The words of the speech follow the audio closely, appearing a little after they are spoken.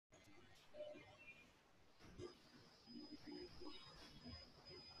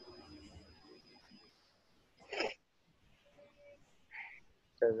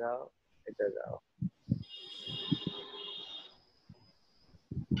যাও, এটা যাও।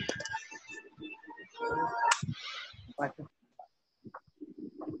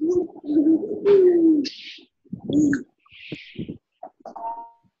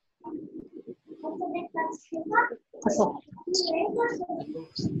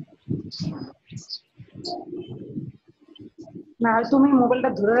 না তুমি মোবাইলটা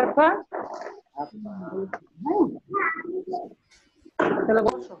ধরে রাখবা। তাহলে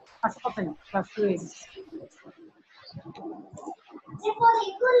বসো, আশেপাশে না ক্লাস শুরু হয়ে গেছে।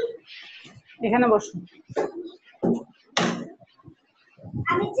 এখানে বসো।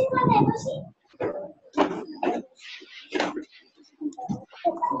 আমি বসি।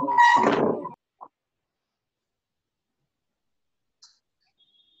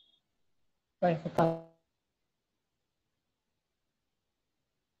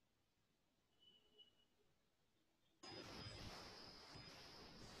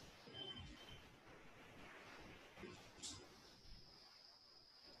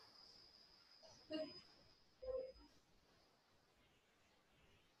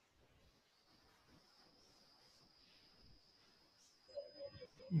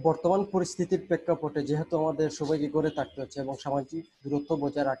 বর্তমান পরিস্থিতির প্রেক্ষাপটে যেহেতু আমাদের সবাইকে ঘরে থাকতে হচ্ছে এবং সামাজিক দূরত্ব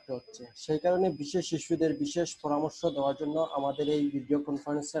বজায় রাখতে হচ্ছে, সেই কারণে বিশেষ শিশুদের বিশেষ পরামর্শ দেওয়ার জন্য আমাদের এই ভিডিও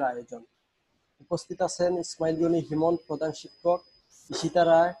কনফারেন্সের আয়োজন। উপস্থিত আছেন ইসমাইল গনি হিমন্ত প্রধান শিক্ষক, ঈশিতা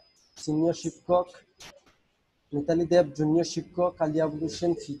রায় সিনিয়র শিক্ষক, মিতালি দেব জুনিয়র শিক্ষক, কালিয়া Abul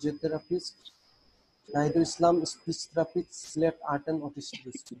Hossain physiotherapist, Nahidul Islam speech therapist, Sylhet art and autistic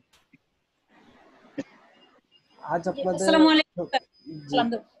school. আজ আপনাদের আসসালামু আলাইকুম।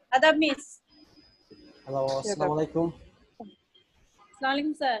 আদাব মিস। হ্যালো, আসসালামু আলাইকুম। আসসালামু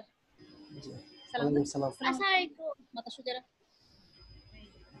আলাইকুম স্যার। ওয়ালাইকুম সালাম। আসসালামু আলাইকুম মাতা সুজারা।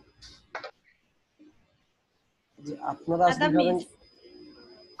 জি, আপনারা আজকে যাবেন।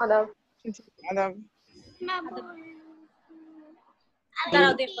 আদাব। আদাব।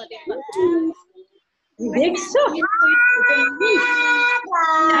 দাঁড়াও দেখো দেখো। দেখছো?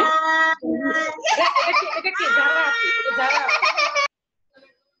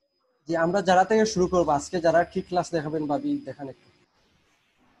 জি, আমরা যারা থেকে শুরু করব। আজকে যারা কি ক্লাস দেখাবেন ভাবি দেখান একটু।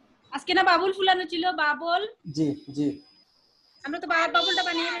 আজকে না বাবুল ফুলানো ছিল, বাবুল। জি জি, আমরা তো বাবুলটা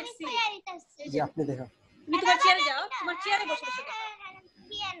বানিয়ে রাখছি। জি আপনি দেখান। তুমি তোমার চেয়ারে যাও, তোমার চেয়ারে বসে বসে দেখো।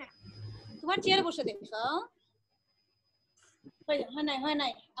 তোমার চেয়ারে বসে দেখো। হয়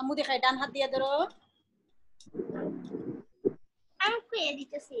নাই আম্মু দেখাই, ডান হাত দিয়ে ধরো। আমি কইয়া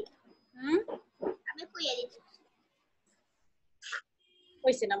দিতেছি। আমি কইয়া দিতেছি।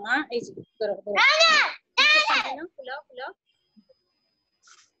 হইছে না মা? এই যে ধরো ধরো। ফুলো ফুলো।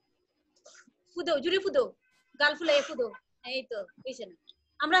 ফুদো, জুড়ে ফুদো, গাল ফুলাই ফুদো। এই তো হইছে না?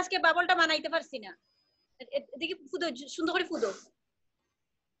 আমরা আজকে বাবলটা বানাইতে পারছি না। এদিকে ফুদো, সুন্দর করে ফুদো।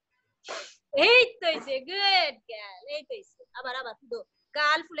 এই তো হইছে, গুড গার্ল। এই তো হইছে। আবার আবার ফুদো,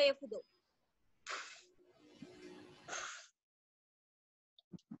 গাল ফুলাই ফুদো।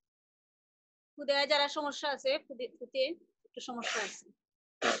 ফুদে যারা সমস্যা আছে, ফুদে একটু সমস্যা আছে।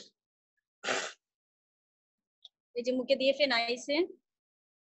 এই যে মুখে দিয়ে ফেন আইছে।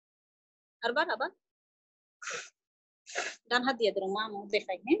 আবার আবার ডান হাত দিয়ে ধরো, মা মুখ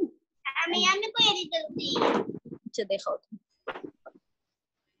দেখাই। হ্যাঁ আমি কইয়া দিতেছি। আচ্ছা দেখাও।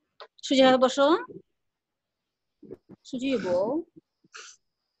 সুজি বসো, সুজি বউ।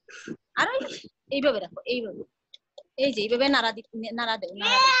 আর এইভাবে রাখো, এইভাবে। এই যে এইভাবে নাড়া দেও, নাড়া দেও।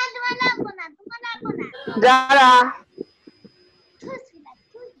 যারা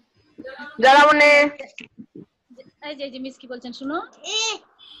যারা মানে এই যে মিস কি বলছেন শুনো।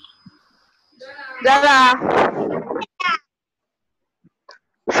 যারা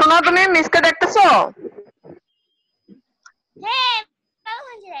শোনো, তুমি মিসকে দেখতেছো?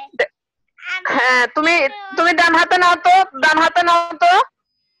 হ্যাঁ, তুমি তুমি ডান হাতে নাও তো, ডান হাতে নাও তো।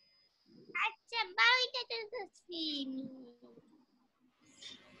 আচ্ছা বাড়িতে ধরছি।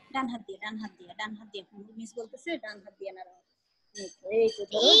 ডান হাত দিয়ে, ডান হাত দিয়ে, ডান হাত দিয়ে। মিস বলতেছে ডান হাত দিয়ে নাড়া। এই তো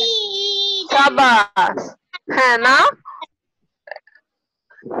ধরো। শাবাশ। হ্যাঁ নাও।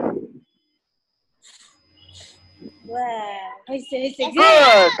 হইছে হইছে।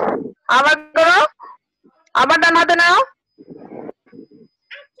 গুড। আবার করো, আবার ডান হাতে নাও।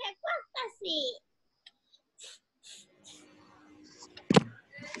 আচ্ছা করতেছি।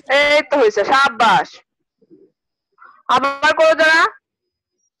 এই তো হইছে, শাবাশ। আবার করো যারা।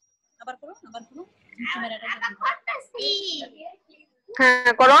 আবার করো, আবার করো। করতেছি।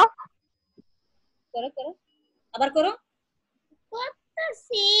 হ্যাঁ করো। করো করো, আবার করো।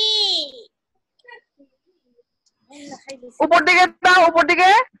 করতেছি। উপর দিকে দাও, উপর দিকে,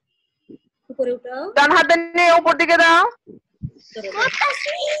 উপরে উঠাও, ডান হাতে নিয়ে উপর দিকে দাও।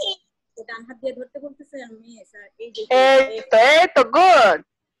 করতাছি ডান হাত দিয়ে ধরতে বলতেছে আমি স্যার, এই যে এই তো গুড।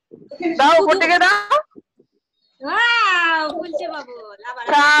 দাও উপর দিকে দাও। ওয়াও ফুলছে বাবল। আবার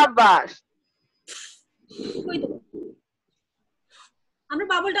শাবাশ। কই দেব? আমরা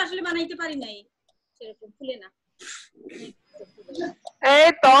বাবলটা আসলে বানাইতে পারি নাই, সেরকম ফুলে না। এই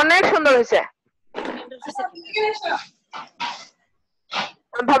তো অনেক সুন্দর হয়েছে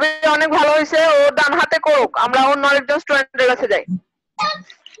ভাবি, অনেক ভালো হয়েছে। ও ডান হাতে করুক, আমরা অন্য আরেকজন স্টুডেন্টের কাছে যাই।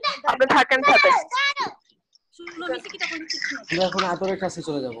 আপনি থাকেন সাথে। শুনো মিশে কি তখন কিছু না, আমরা এখন আদরের কাছে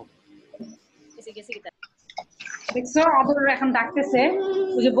চলে যাব। গেছে গেছে কি দেখছো আদর এখন ডাকতেছে,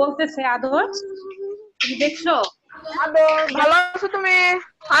 ওই যে বলতেছে আদর, তুমি দেখছো? আদর ভালো আছো তুমি?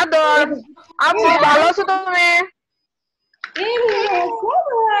 আদর আপু ভালো আছো তুমি? এই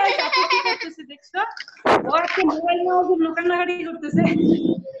আপু কি করতেছে দেখছো? ও একটা মোবাইল নিয়ে ওদের লোকানাগাড়ি করতেছে।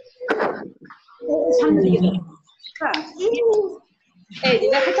 সামনে দিকে যাও। হ্যাঁ। এই যে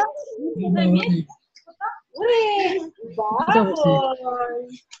দেখো তো কোথায় মেয়ে? ওরে বাবল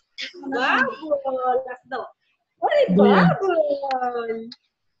বাবল দাও। ওরে বাবল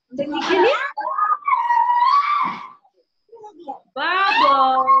দেখি খেলি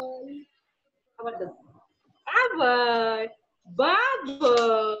বাবল। আবার দাও। আবার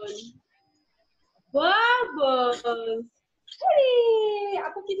বাবল বাবল। আরে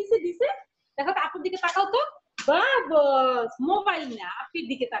আপু কি দিছে দিছে? দেখো তো আপুর দিকে তাকাও তো। বাবল মোবাইল না, আপুর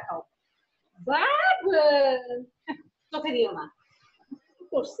দিকে তাকাও। বাবল চোখে দিও না, কি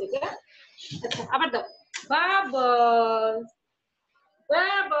করছে গা? আচ্ছা আবার দাও। বাবল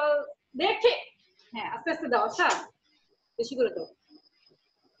বাবল দেখে, হ্যাঁ আস্তে আস্তে দাও, আচ্ছা বেশি করে দাও।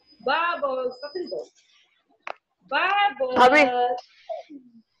 বাবল তাড়াতাড়ি দাও। বাবল ভাবি,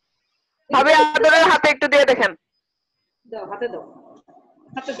 ভাবি আদরের হাতে একটু দিয়ে দেখেন। দাও, হাতে দাও,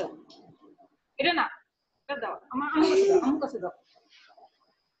 হাতে দাও। এটা না, এটা দাও, আমার কাছে দাও, আমার কাছে দাও।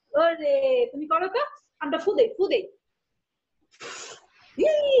 ওরে তুমি করো তো, আমরা ফুদে ফুদে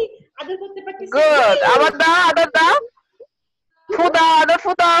আদর করতে পারতেছি। গুড, আবার দাও, আদর দাও, ফু দাও, আদর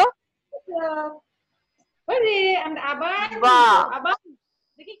ফু দাও। ওরে আমরা আবার বাহ। আবার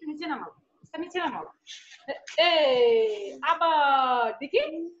দেখি একটু নিচে নামাও, নিচে নামাও। এই আবার দেখি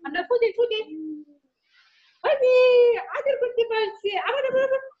আমরা ফুদে ফুদে। ওরে আদর করতে পারছি, আবার আবার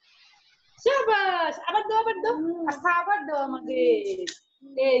আবার। শাবাশ, আবার দাও আবার দাও, আচ্ছা আবার দাও আমাদের।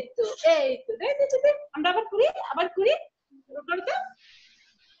 এই তো এই তো দে দে দে, আমরা আবার করি আবার করি, করো তো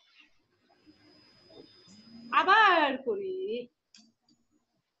আবার করি,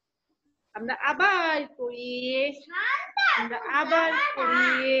 আমরা আবার করি, আমরা আবার করি,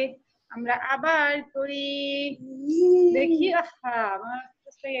 আমরা আবার করি। দেখি আহা আমার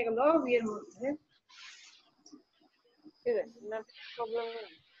চেষ্টা গেল বিয়ের মধ্যে। প্রবলেম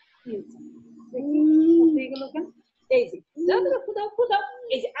নেই গেল কেন? এই যে দাও দাও ফুদাও ফুদাও,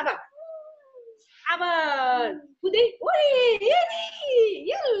 এই যে আবার আবার ফুদে। ওরে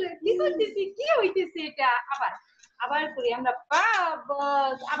কি করতেছি, কি হইতেছে এটা? আবার আবার করি আমরা।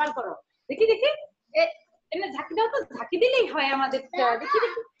 বাবস আবার করো, দেখি দেখি এমনি ঝাঁকি দাও তো, ঝাঁকি দিলেই হয় আমাদের। দেখি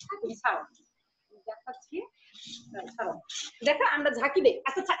দেখি তুমি ছাড়ো, দেখাচ্ছি, ছাড়ো। দেখো আমরা ঝাঁকি দেই,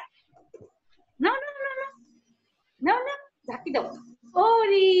 আচ্ছা ছাড়, না না না না না না, ঝাঁকি দাও।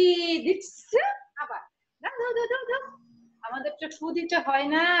 ওরে দেখছো আবার দাও দাও দাও দাও দাও, আমাদের তো ছু দিতে হয়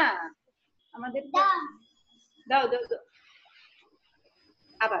না, আমাদের দাও দাও দাও।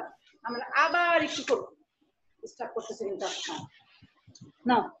 আবার আমরা আবার একটু করবো, স্টার্ট করতেছি কিন্তু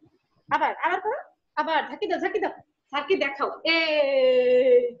না, আবার আবার করো, আবার ঝাঁকি দাও ঝাঁকি দাও, ঝাঁকি দেখাও।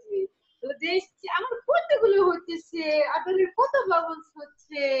 এই দেখছি আমার কতগুলো হচ্ছে, আপনাদের কত বাবলস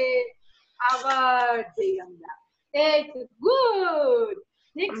হচ্ছে। আবার দেই আমরা, এই তো গুড।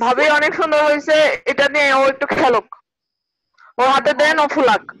 ভাবি অনেক সুন্দর হয়েছে, এটা নিয়ে ও একটু খেলুক। ও হাতে দেন, ও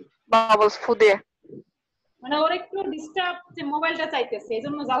ফুলাক বাবলস ফু দিয়ে। মানে ওর একটু ডিস্টার্ব, যে মোবাইলটা চাইতেছে, এই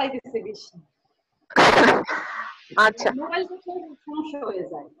জন্য জ্বালাইতেছে বেশি। আচ্ছা মোবাইল সমস্যা হয়ে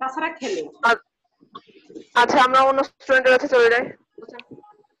যায়, তাছাড়া খেলে। আচ্ছা, আমরা অন্য স্টুডেন্টের কাছে চলে যাই।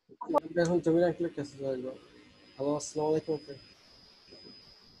 আমরা এখন জমির আঙ্কেলের কাছে চলে যাবো। হ্যালো, আসসালামু আলাইকুম আঙ্কেল।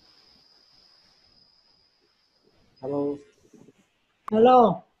 হ্যালো, হ্যালো,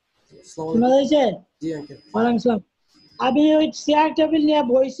 আসসালামু শোনা আলাইকুম। যাচ্ছে? জি আঙ্কেল। ওয়ালাইকুম আসসালাম। আমি ওই চেয়ার টেবিল নিয়ে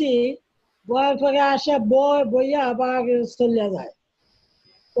বইছি, বয়ার পরে আসে বইয়া আবার চলে যায়।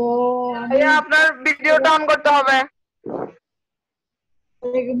 তো আমি ভাইয়া আপনার ভিডিওটা অন করতে হবে।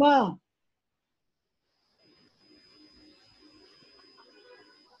 মা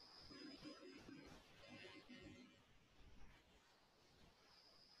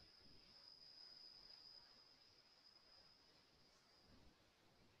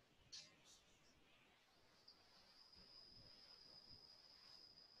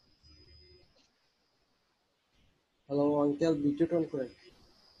হ্যালো আঙ্কেল, ভিডিওটা অন করেন।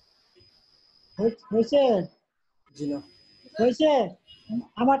 হয়েছে জি না। হয়েছে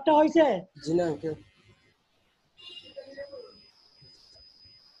আমারটা হয়েছে। জি না আঙ্কেল।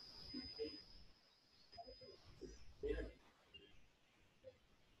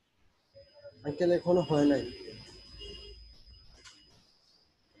 আঙ্কেল এখনো হয় নাই।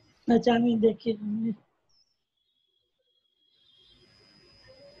 আচ্ছা আমি দেখি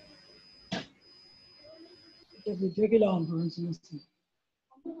ভিডিও কি অন করেছি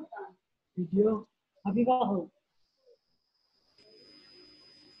ভিডিও হাবিবা হোক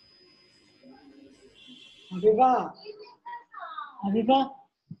হাবিবা হাবিবা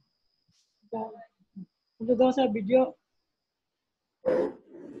ভিডিও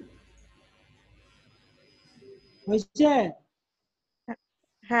হয়েছে।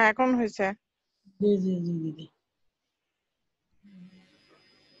 হ্যাঁ এখন হয়েছে। জি জি জি জি।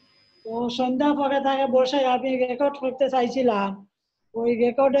 তো সন্ধ্যা পরে তাকে বসে আমি রেকর্ড করতে চাইছিলাম, ওই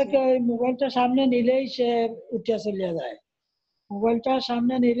রেকর্ডে ওই মোবাইলটা সামনে নিলেই সে উঠিয়া চলিয়া যায়, মোবাইলটা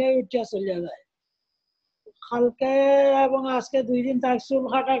সামনে নিলেই উঠিয়া চলিয়া যায়। কালকে এবং আজকে 2 দিন তার চুল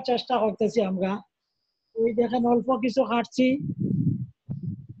কাটার চেষ্টা করতেছি আমরা, ওই দেখেন অল্প কিছু কাটছি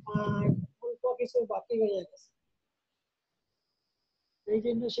আর অল্প কিছু বাকি হয়ে গেছে, এই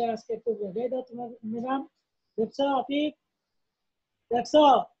জন্য সে আজকে একটু বেঁধে দাও। তোমার ম্যাডাম দেখছো আপনি দেখছো?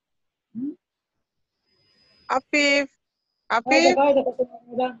 আফিফ ওই আফিফ দেখো ওই দেখো তোমার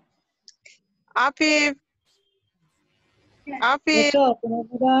ম্যাডাম আফিফ আফিফ। দেখছো তোমার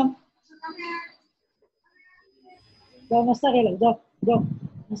ম্যাডাম? যাও নাস্তা খেলো, যাও যাও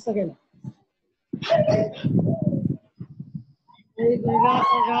নাস্তা খেলো। এই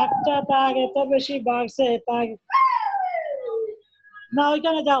রাগটা তার এত বেশি বাড়ছে তার, না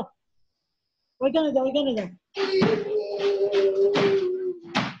ওইখানে যাও ওইখানে যাও ওইখানে যাও,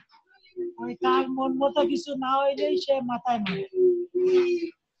 ওই তার মন মতো কিছু না হইলেই সে মাথায় মারে।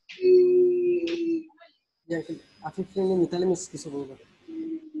 জি আঙ্কেল, আফিফ ফ্রেন্ডে মিতালি মিস কিছু বলবেন?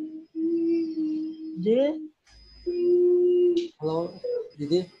 যে হ্যালো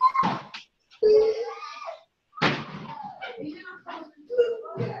দিদি।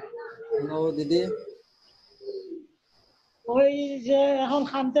 হ্যালো দিদি। ওই যে এখন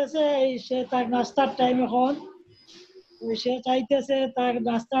খামতেছে, এই সে তার নাস্তার টাইম এখন, ওই সে চাইতেছে তার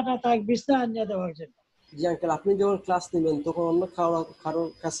নাস্তাটা তার বিছনা আনিয়ে দেওয়ার জন্য। জি আঙ্কেল, আপনি যখন ক্লাস নেবেন তখন অন্য কারোর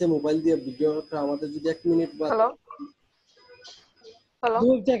কাছে মোবাইল দিয়ে ভিডিওটা আমাদের যদি 1 মিনিট বা হ্যালো হ্যালো,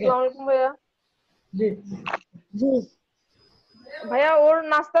 দূর থেকে। আসসালামু আলাইকুম ভাইয়া। জি জি ভাইয়া ওর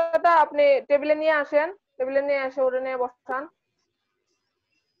নাস্তাটা আপনি টেবিলে নিয়ে আসেন, টেবিলে নিয়ে এসে ওরে নিয়ে বসান।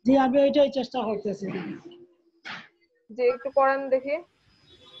 জি আমি ওইটাই চেষ্টা করতেছি। যে একটু করেন দেখি।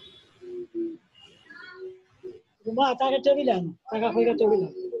 মা তাকে টেবিলে আনো, টাকা কইরা টেবিলে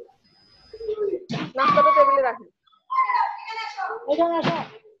আনো। নাস্তাটা টেবিলে রাখেন। এখানে আসো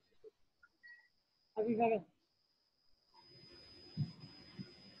আপনি খাবেন।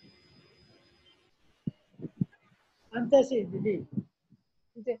 আনতেছি দিদি।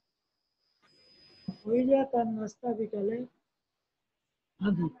 জি ওই যে তার নাস্তা বিকালে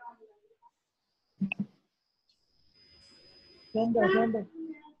আদি ফ্যান দাও ফ্যান দাও,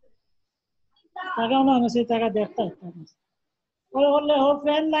 টাকাও না সেই টাকা দেখতে ওর বললে ও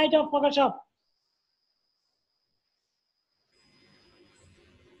ফ্যান লাইট অফ করে সব।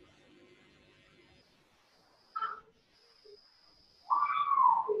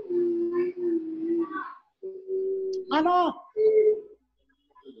 আনো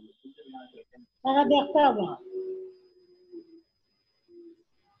টাকা দেখতে হবে।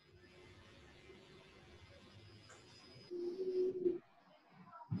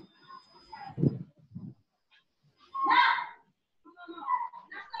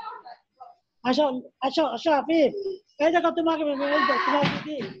 আসো আসো আসো আপনি, এই দেখো তোমাকে এই দেখো, তোমার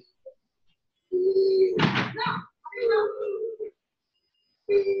দিদি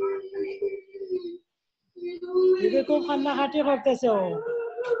দিদি খুব কান্নাকাটি করতেছে ও।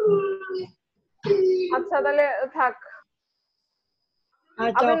 আচ্ছা তাহলে থাক।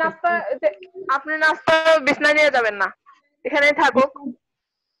 আচ্ছা আপনি ওকে। নাস্তা আপনি নাস্তা বিছনা নিয়ে যাবেন না, এখানেই থাকুক।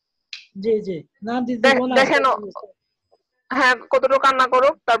 জি জি না দিদি বোন আজকে দেখেন হ্যাঁ কতটুকু কান্না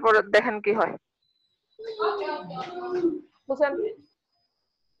করুক, তারপর দেখেন কি হয়, বুঝছেন?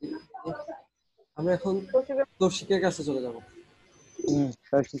 আমরা এখন তৌশিকের কাছে চলে যাব।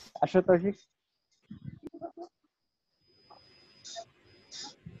 তৌশিক আসো, তৌশিক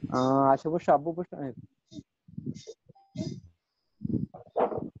আসো, বসো আব্বু বসো,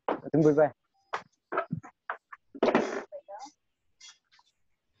 তুমি বলবে।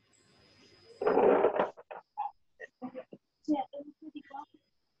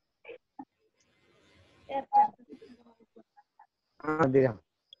 দিলাম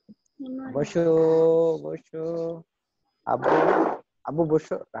বসো বসো আব্বু আব্বু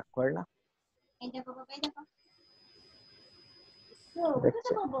বসো রাগ করে না এই দেখো বাবা, এই দেখো।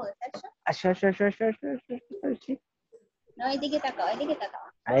 দেখছো আসো আসো আসো আসো আসো আসো, আসো, আসো। না, এদিকে তাকাও, এদিকে তাকাও।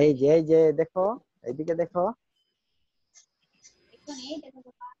 এই যে দেখো এইদিকে দেখো এখানে এই দেখো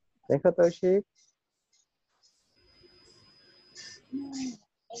বাবা। দেখো তৌশিক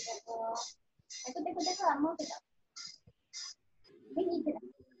এই দেখো। দেখো দেখো দেখো, আম্মুকে দাও। এই নিচে দাও।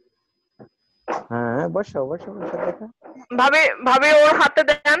 হ্যাঁ বসো বসো বসো দেখো ভাবি ভাবি ওর হাতে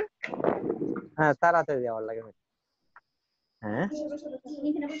দেন। হ্যাঁ তাড়াতাড়ি যাওয়ার লাগে হ্যাঁ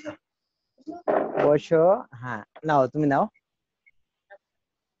নিচে না বসো। বসো হ্যাঁ নাও তুমি নাও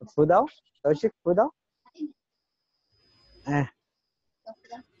ফু দাও তৌশিক ফু দাও হ্যাঁ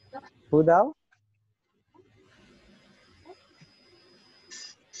ফু দাও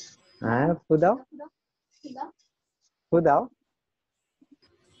হ্যাঁ ফু দাও ফু দাও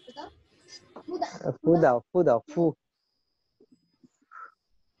ফু দাও ফু দাও ফু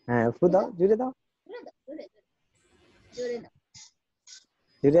হ্যাঁ ফু দাও জুড়ে দাও জোরে দাও।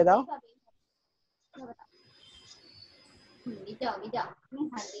 জুড়ে দাও দাও, দাও। তুমি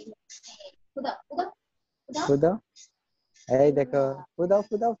হাত দিয়ে দাও, দাও। ফু দাও এই দেখো ফু দাও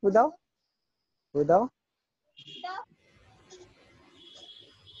ফু দাও ফু দাও ফু দাও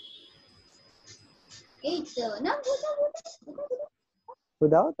এই তো না, বুঝা বুঝা। ফু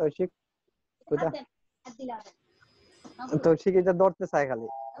দাও তৌশিক ফু দাও হাত দিলাম। তৌশিক এটা ধরতে চায় খালি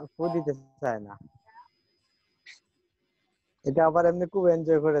ফু দিতে চায় না এটা আবার এমনি খুব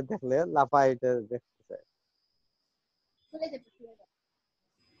এনজয় করে দেখলে লাফায় এটা দেখতে চায় খুলে যাবে, খুলে যাবে।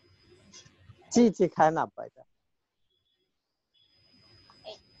 চি চি খায় না আপা এটা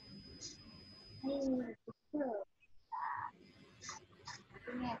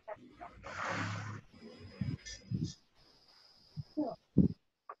তুমি একটা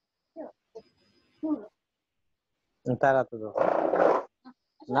তারা তো দাও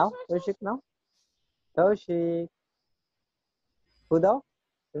নাও তৌশিক নাও তৌশিক ফু দাও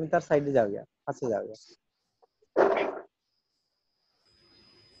তুমি তার সাইডে যাও গিয়া পাশে যাও গিয়া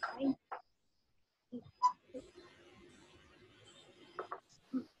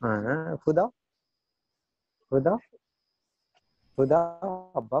হ্যাঁ ফু দাও ফু দাও ফু দাও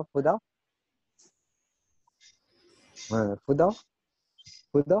আব্বা ফু দাও হ্যাঁ ফু দাও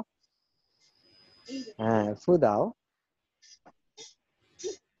ফু দাও হ্যাঁ ফু দাও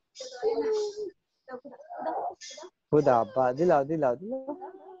ফু দাও আব্বা দিলাও দিলাও দিলাও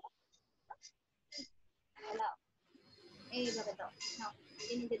এইভাবে দাও, নাও,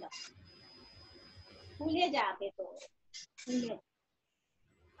 এই নিচে দাও। খুলে যাবে তো, খুলে।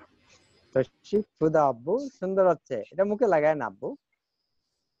 তৌশিক ফু দাও আব্বু সুন্দর হচ্ছে এটা মুখে লাগায় না আব্বু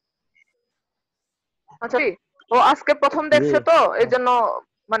আচ্ছা ও আজকে প্রথম দেখছে তো এই জন্য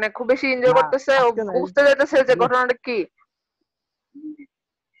মানে খুব বেশি এনজয় না, করতেছে, ও আজকে না, বুঝতে যাইতেছে যে ঘটনাটা কি।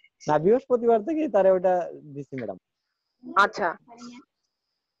 না বৃহস্পতিবার থেকে তারে ওটা দিছি ম্যাডাম আচ্ছা,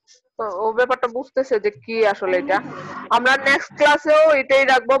 তো ও ব্যাপারটা বুঝতেছে যে কি আসলে এটা। আমরা নেক্সট ক্লাসেও এটাই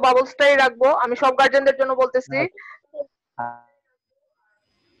রাখবো, বাবলসটাই রাখবো। আমি সব গার্জেনদের জন্য বলতেছি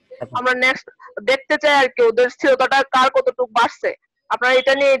আমরা নেক্সট দেখতে চাই আর কি ওদের স্থিরতাটা কার কতটুকু বাড়ছে। আপনারা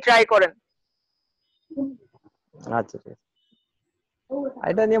এটা নিয়ে ট্রাই করেন। আচ্ছা ঠিক আছে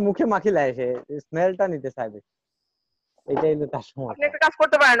এটা নিয়ে মুখে মাখিলে সে স্মেলটা নিতে চাইবে এটাই হলো তার আপনি সমস্যা একটা কাজ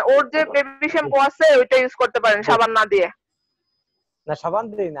করতে পারেন, ওর যে বেবি শ্যাম্পু আছে ওইটা ইউজ করতে পারেন সাবান না দিয়ে। না সাবান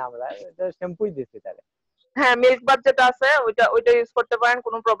দিই না আমরা এটা শ্যাম্পুই দিছি তারে হ্যাঁ, মিল্ক বাথ যেটা আছে ওইটা ইউজ করতে পারেন,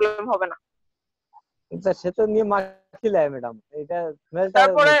 কোনো প্রবলেম হবে না। এটা সে তো নিয়ে মাখিলে ম্যাডাম এটা স্মেলটা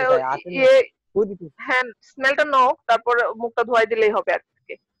তারপরে নিতে চাই আসলে ইয়ে কুদিতে হ্যাঁ স্মেলটা নোক, তারপরে মুখটা ধোয়াই দিলেই হবে আর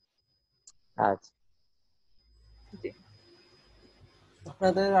কি। আচ্ছা জি।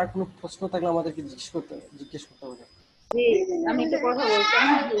 আপনাদের আর কোনো প্রশ্ন থাকলে আমাদেরকে জিজ্ঞেস করতে হবে। জি আমি একটা কথা বলছি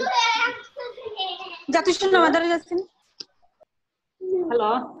জাতিষ্ঠ আমাদের যাচ্ছেন।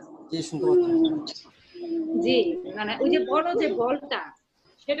 হ্যালো জি শুনতে পাচ্ছেন। জি মানে ওই যে বড় যে বলটা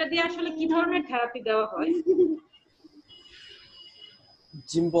সেটা দিয়ে আসলে কি ধরনের থেরাপি দেওয়া হয়?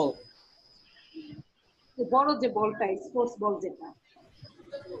 জিম্বল বড় যে বলটা স্পোর্টস বল যেটা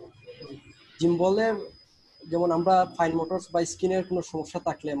জিম্বলের যেমন আমরা ফাইন মোটরস বা স্কিনের কোনো সমস্যা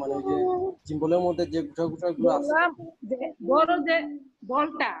থাকলে মানে ওই যে জিম্বলের মধ্যে যে গুলো আছে বড় যে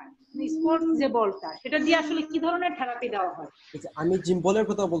বলটা স্পোর্টস যে বলটা সেটা দিয়ে আসলে কি ধরনের থেরাপি দেওয়া হয়? আমি জিম্বলের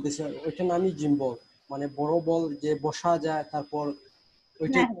কথা বলতেছি, ওইটার নামই জিম্বল, মানে বড় বল যে বসা যায়, তারপর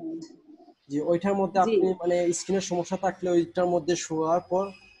ওইটা যে ওইটার মধ্যে আপনি মানে স্কিনের সমস্যা থাকলে ওইটার মধ্যে শোয়ার পর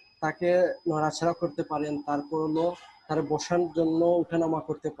তাকে নড়াচড়া করতে পারেন, তারপর হলো তার বসার জন্য উঠানামা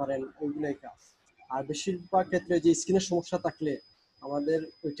করতে পারেন, ওইগুলাই কাজ। আর বেশিরভাগ ক্ষেত্রে যে স্কিনের সমস্যা থাকলে আমাদের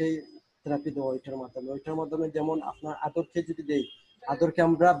ওইটাই থেরাপি দেওয়া ওইটার মাধ্যমে যেমন আপনার আদরকে যদি দেই, আদরকে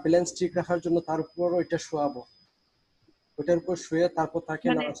আমরা ব্যালেন্স ঠিক রাখার জন্য তার উপর ওইটা শোয়াবো, ওইটার উপর শুয়ে তারপর তাকে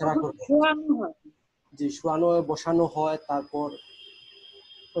মানে নাড়াচাড়া করবো। শোয়ানো হয়। জি, শোয়ানো বসানো হয়, তারপর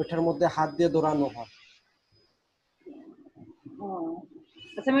ওইটার মধ্যে হাত দিয়ে দৌড়ানো হয়। ও,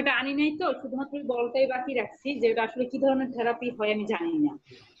 আচ্ছা আমি এটা আনি নাই তো, শুধুমাত্র ওই বলটাই বাকি রাখছি, যে এটা আসলে কি ধরনের থেরাপি হয় আমি জানি না,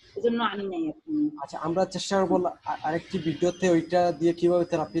 এজন্য আনি নাই এখন। আচ্ছা, আমরা চেষ্টা করবো আরেকটি ভিডিওতে ওইটা দিয়ে কিভাবে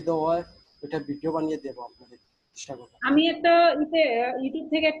থেরাপি দেওয়া হয় ওইটা ভিডিও বানিয়ে দেবো আপনাদের, চেষ্টা করবো। আমি একটা ইউটিউব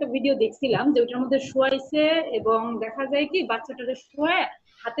থেকে একটা ভিডিও দেখছিলাম যে ওটার মধ্যে শোয়াইছে এবং দেখা যায় কি বাচ্চাটাকে শোয়ায়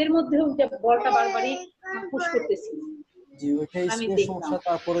হাতের মধ্যে ওইটা বলটা বারবারই পুশ করতেছি। জি, ওইটাই আমি স্কিনের দেখলাম সমস্যা,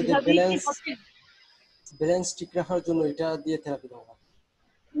 তারপরে যে এভাবেই কি হবে? ব্যালেন্স ঠিক রাখার জন্য এটা দিয়ে থেরাপি দেওয়া হয়।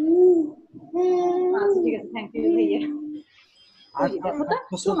 আচ্ছা ঠিক আছে, থ্যাংক ইউ ভাইয়া। আর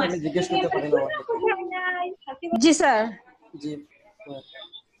প্রশ্ন থাকলে জিজ্ঞেস করতে পারেন আমাকে। জি স্যার। জি,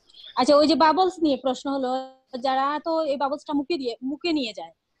 আচ্ছা, ওই যে বাবলস নিয়ে প্রশ্ন হলো, যারা তো এই বাবলসটা মুখে নিয়ে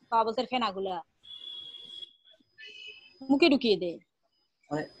যায়, বাবলসের ফেনাগুলা মুখে ঢুকিয়ে দেয়,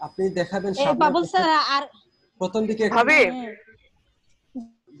 মানে আপনি দেখাবেন এই সামনে বাবলস আর প্রথম দিকে ভাবি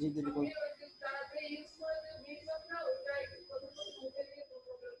জি দিদি বলুন।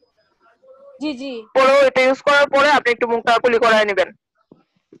 জি জি। পরে এটা ইউজ করার পরে আপনি একটু মুখটা কুলি করায় নেবেন।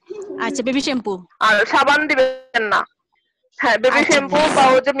 আচ্ছা, বেবি শ্যাম্পু আর সাবান দিবেন না। হ্যাঁ, বেবি আচ্ছা শ্যাম্পু বা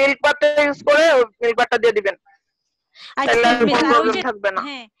ওই যে মিল্ক বারটা ইউজ করে মিল্ক বারটা দিয়ে দিবেন, আচ্ছা তাহলে মিস, কোনো আর ওই প্রবলেম যে থাকবে না।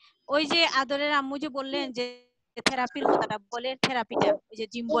 হ্যাঁ, ওই যে আদরের আম্মু যে বললেন যে থেরাপির কথাটা বলেন, থেরাপিটা ওই যে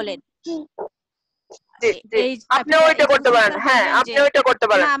জিম বলেন, জি জি, এই আপনি থেরাপিটা ওইটা করতে পারেন। হ্যাঁ, আপনি ওইটা করতে না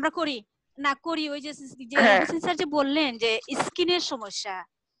পারেন। আমরা করি না, করি ওই যে হ্যাঁ, হোসেন স্যার যে বললেন যে স্কিনের সমস্যা,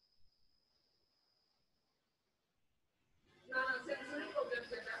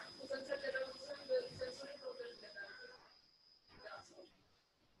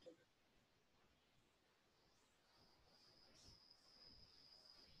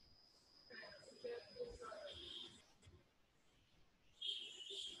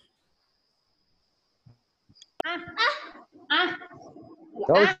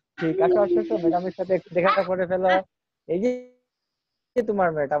 ঠিক আছে, আসো আসো, ম্যাডামের সাথে একটু দেখা করে ফেলো। এই যে তোমার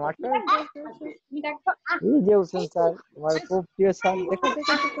ম্যাডাম, আসো আসো, আসো, আসো। এই যে হোসেন স্যার, তোমার খুব প্রিয় স্যার, দেখো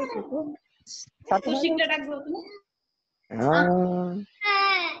দেখো দেখো দেখো, সাথে কৌশিকটা ডাকবো তুমি।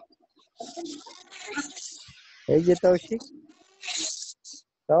 এই যে তৌশিক,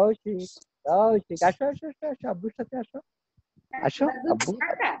 তৌশিক, তৌশিক, আসো আসো আসো আসো, আব্বুর সাথে আসো, আসো আব্বু,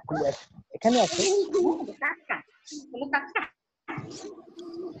 এখানে আসো।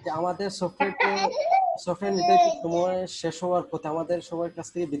 যে আমাদের সফটওয়্যার নির্ধারিত সময় শেষ হওয়ার পথে, আমাদের সবার কাছ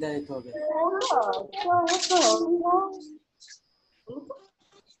থেকে বিদায় নিতে হবে।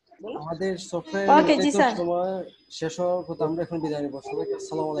 আমাদের সফটওয়্যার ওকে জি নির্ধারিত স্যার। সময় শেষ হওয়ার পথে, আমরা এখন বিদায় নিব। সবাইকে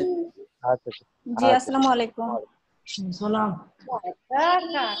আসসালামু আলাইকুম। আচ্ছা জি, আসসালামু আলাইকুম। সালাম।